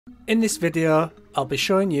In this video, I'll be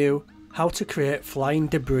showing you how to create flying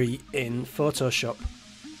debris in Photoshop.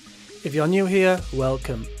 If you're new here,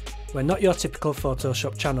 welcome. We're not your typical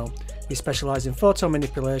Photoshop channel. We specialise in photo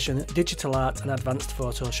manipulation, digital art and advanced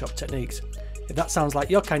Photoshop techniques. If that sounds like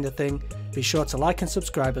your kind of thing, be sure to like and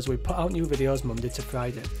subscribe as we put out new videos Monday to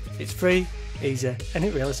Friday. It's free, easy and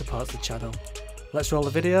it really supports the channel. Let's roll the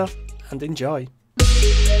video and enjoy.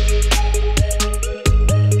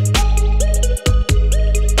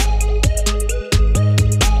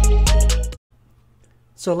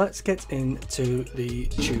 So let's get into the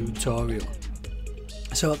tutorial.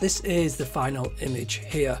 So this is the final image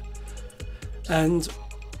here, and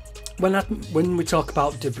when we talk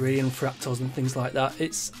about debris and fractals and things like that,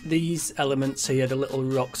 it's these elements here, the little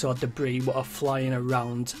rocks or debris what are flying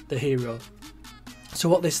around the hero. So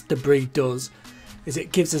what this debris does is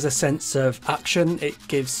it gives us a sense of action, it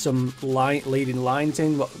gives some leading lines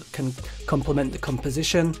in what can complement the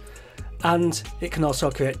composition, and it can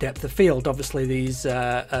also create depth of field. Obviously these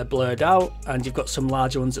are blurred out, and you've got some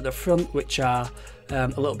larger ones at the front which are a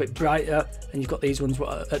little bit brighter, and you've got these ones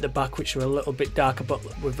at the back which are a little bit darker but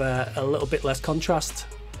with a little bit less contrast,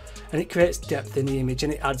 and it creates depth in the image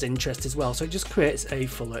and it adds interest as well, so it just creates a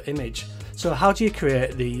fuller image. So how do you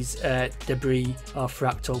create these debris or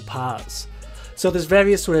fractal parts? So there's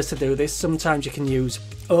various ways to do this. Sometimes you can use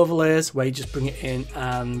overlays where you just bring it in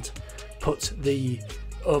and put the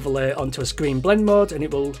overlay onto a screen blend mode and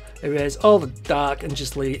it will erase all the dark and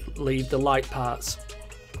just leave the light parts.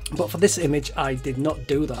 But for this image I did not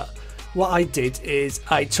do that. What I did is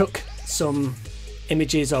I took some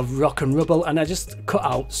images of rock and rubble and I just cut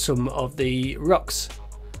out some of the rocks,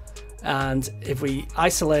 and if we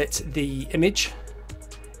isolate the image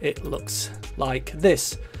it looks like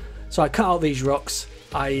this. So I cut out these rocks,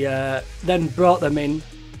 I then brought them in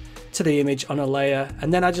to the image on a layer,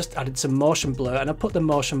 and then I just added some motion blur, and I put the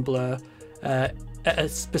motion blur at a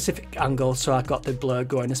specific angle so I got the blur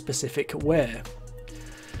going a specific way.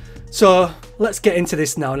 So let's get into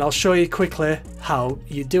this now, and I'll show you quickly how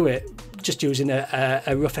you do it, just using a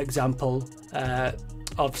rough example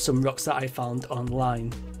of some rocks that I found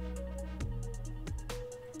online.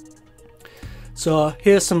 So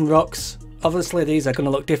here's some rocks. Obviously these are going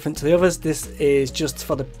to look different to the others. This is just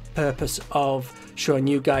for the purpose of showing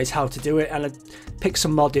you guys how to do it, and I picked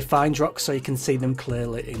some more defined rocks so you can see them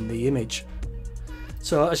clearly in the image.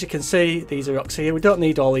 So as you can see, these are rocks here. We don't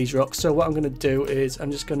need all these rocks, so what I'm going to do is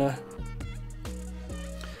I'm just going to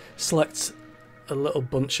select a little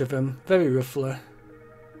bunch of them very roughly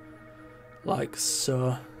like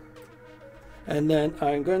so, and then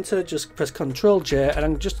I'm going to just press Ctrl J and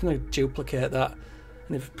I'm just going to duplicate that.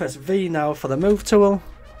 And if you press V now for the move tool,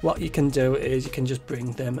 what you can do is you can just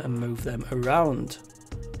bring them and move them around.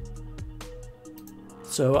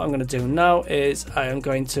 So what I'm going to do now is I am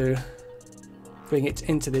going to bring it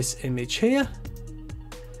into this image here.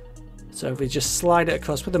 So if we just slide it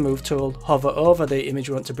across with the move tool, hover over the image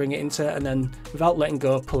we want to bring it into, and then without letting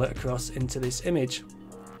go pull it across into this image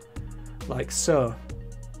like so.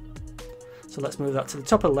 So let's move that to the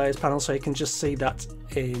top of the layers panel so you can just see that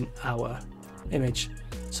in our image.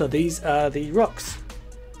 So these are the rocks.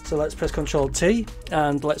 So let's press Ctrl T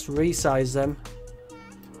and let's resize them.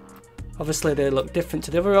 Obviously they look different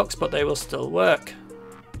to the other rocks, but they will still work.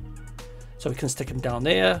 So we can stick them down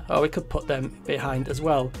here, or we could put them behind as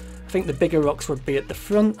well. I think the bigger rocks would be at the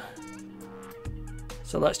front.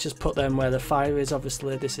 So let's just put them where the fire is.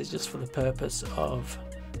 Obviously this is just for the purpose of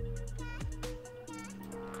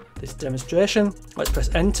this demonstration. Let's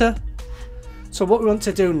press enter. So what we want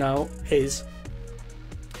to do now is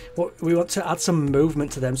we want to add some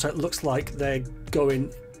movement to them so it looks like they're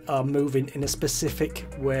moving in a specific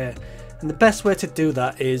way, and the best way to do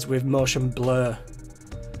that is with motion blur.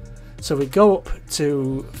 So we go up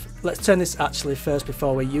to, let's turn this actually first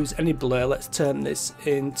before we use any blur, let's turn this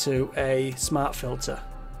into a smart filter.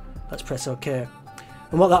 Let's press OK.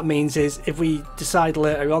 And what that means is if we decide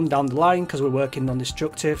later on down the line, because we're working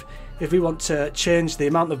non-destructive, if we want to change the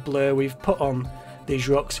amount of blur we've put on these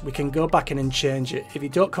rocks, we can go back in and change it. If you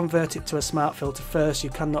don't convert it to a smart filter first,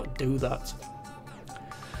 you cannot do that.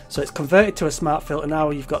 So it's converted to a smart filter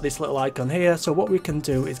now. You've got this little icon here. So what we can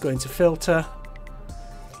do is go into filter,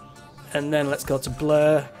 and then let's go to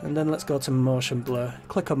blur, and then let's go to motion blur.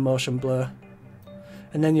 Click on motion blur,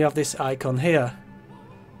 and then you have this icon here,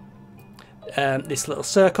 this little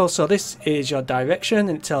circle. So this is your direction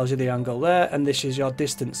and it tells you the angle there, and this is your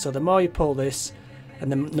distance. So the more you pull this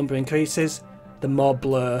and the number increases, the more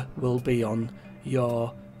blur will be on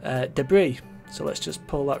your debris. So let's just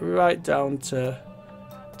pull that right down to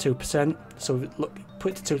 2%. So look,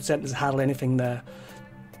 put it to 2%, there's hardly anything there.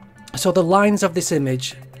 So the lines of this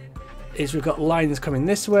image is we've got lines coming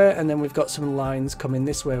this way, and then we've got some lines coming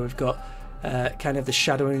this way. We've got kind of the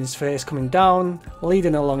shadow in his face coming down,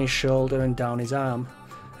 leading along his shoulder and down his arm.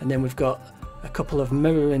 And then we've got a couple of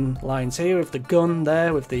mirroring lines here with the gun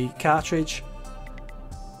there, with the cartridge.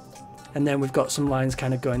 And then we've got some lines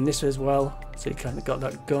kind of going this way as well. So you kind of got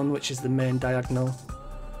that gun, which is the main diagonal.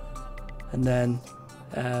 And then,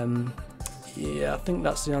 yeah, I think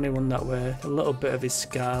that's the only one that way. A little bit of his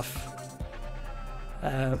scarf.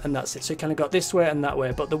 And that's it. So you kind of got this way and that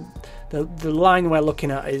way. But the line we're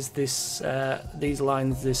looking at is this, these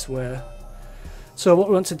lines this way. So what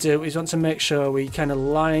we want to do is want to make sure we kind of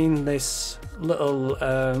line this little,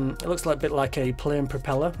 it looks like a bit like a plane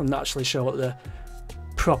propeller. I'm not actually sure what the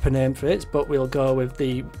proper name for it is, but we'll go with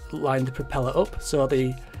the line the propeller up. So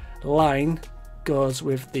the line goes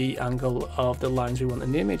with the angle of the lines we want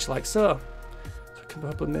in the image, like so. So we can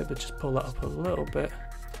probably maybe just pull that up a little bit.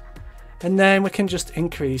 And then we can just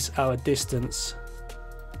increase our distance.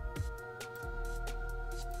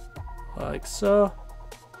 Like so.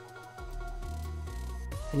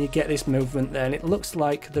 And you get this movement there, and it looks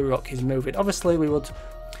like the rock is moving. Obviously we would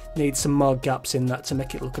need some more gaps in that to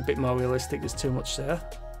make it look a bit more realistic. There's too much there.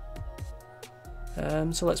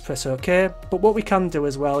 So let's press OK. But what we can do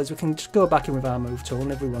as well is we can just go back in with our move tool,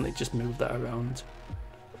 and if we want to just move that around.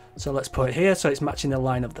 So let's put it here so it's matching the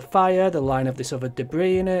line of the fire, the line of this other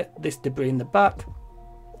debris in it, this debris in the back.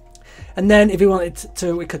 And then if you wanted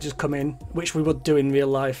to, we could just come in, which we would do in real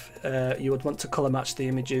life. You would want to colour match the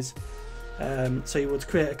images. So you would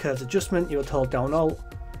create a curves adjustment, you would hold down Alt,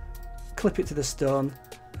 clip it to the stone,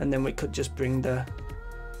 and then we could just bring the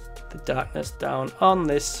darkness down on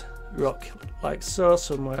this rock like so,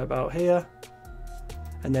 somewhere about here.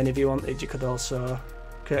 And then if you wanted, you could also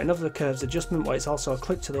create another curves adjustment where it's also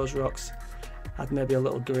clipped to those rocks, add maybe a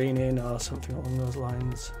little green in or something along those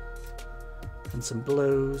lines, and some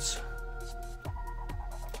blues.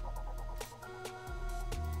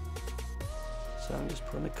 So I'm just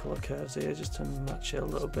putting the colour curves here just to match it a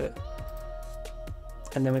little bit.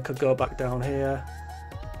 And then we could go back down here,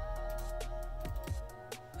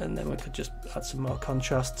 and then we could just add some more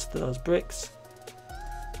contrast to those bricks,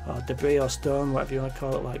 or debris or stone, whatever you want to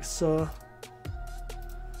call it, like so.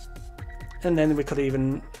 And then we could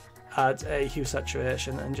even add a hue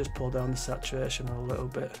saturation and just pull down the saturation a little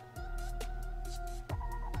bit.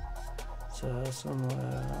 So somewhere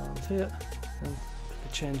around here, and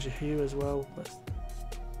change the hue as well.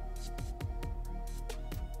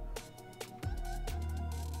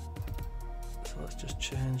 So let's just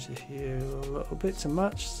change the hue a little bit to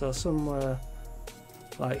match, so somewhere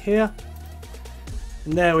like here.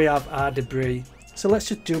 And there we have our debris. So let's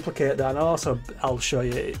just duplicate that, and also I'll show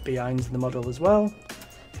you it behind the model as well.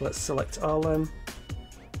 So let's select all them,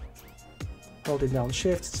 holding down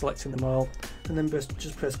Shift, selecting them all, and then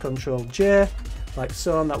just press Ctrl J like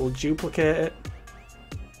so, and that will duplicate it.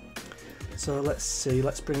 So let's see,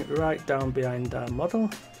 let's bring it right down behind our model,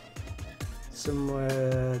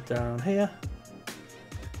 somewhere down here,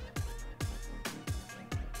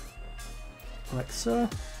 like so.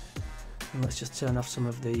 And let's just turn off some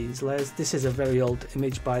of these layers. This is a very old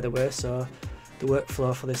image, by the way, so the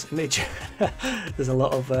workflow for this image, there's a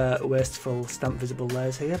lot of wasteful stamp visible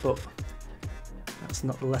layers here, but that's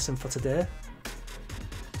not the lesson for today.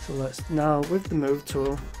 So let's now, with the move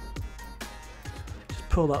tool, just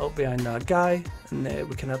pull that up behind our guy, and there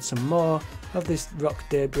we can add some more of this rock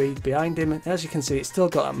debris behind him. And as you can see, it's still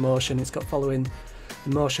got that motion, it's got following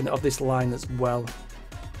the motion of this line as well.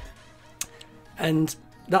 And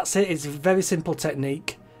that's it. It's a very simple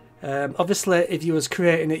technique. Obviously, if you was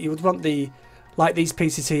creating it, you would want like these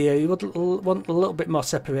pieces here, you would want a little bit more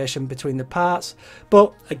separation between the parts.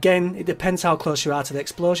 But again, it depends how close you are to the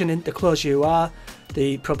explosion. And the closer you are,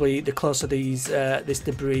 probably the closer this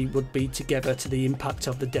debris would be together to the impact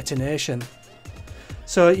of the detonation.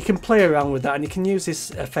 So you can play around with that, and you can use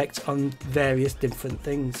this effect on various different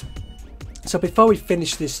things. So before we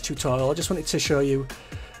finish this tutorial, I just wanted to show you.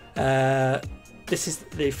 This is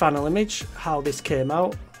the final image, how this came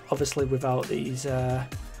out, obviously without these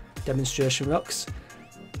demonstration rocks.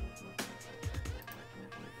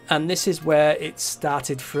 And this is where it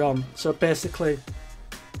started from. So basically,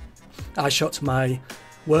 I shot my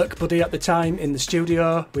work buddy at the time in the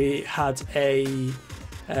studio. We had a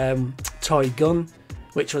toy gun,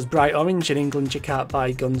 which was bright orange. In England, you can't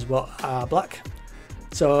buy guns what are black.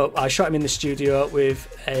 So I shot him in the studio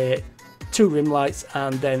with two rim lights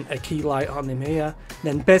and then a key light on him here.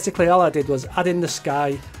 Then basically all I did was add in the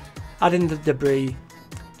sky, add in the debris,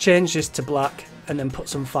 change this to black, and then put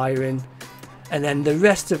some fire in. And then the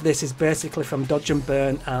rest of this is basically from dodge and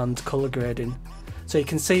burn and colour grading. So you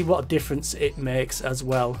can see what a difference it makes as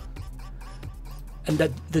well. and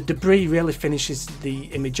that the debris really finishes the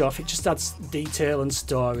image off. It just adds detail and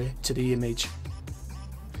story to the image.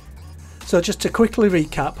 So just to quickly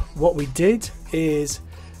recap, what we did is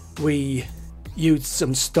we used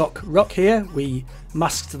some stock rock here, we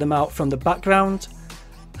masked them out from the background,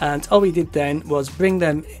 and all we did then was bring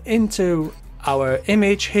them into our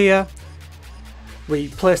image here. We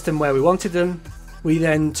placed them where we wanted them. We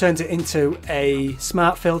then turned it into a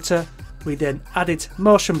smart filter. We then added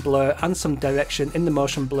motion blur and some direction in the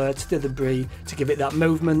motion blur to the debris to give it that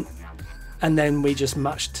movement. And then we just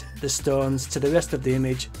matched the stones to the rest of the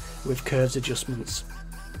image with curves adjustments.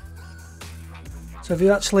 So if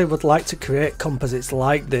you actually would like to create composites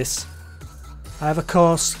like this, I have a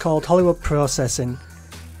course called Hollywood Processing,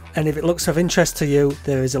 and if it looks of interest to you,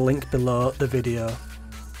 there is a link below the video.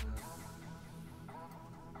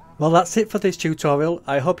 Well, that's it for this tutorial.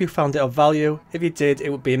 I hope you found it of value. If you did,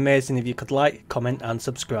 it would be amazing if you could like, comment and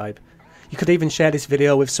subscribe. You could even share this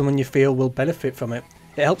video with someone you feel will benefit from it.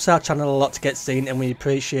 It helps our channel a lot to get seen, and we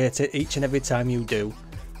appreciate it each and every time you do.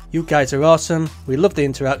 You guys are awesome, we love the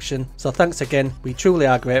interaction, so thanks again, we truly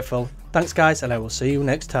are grateful. Thanks guys, and I will see you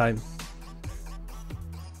next time.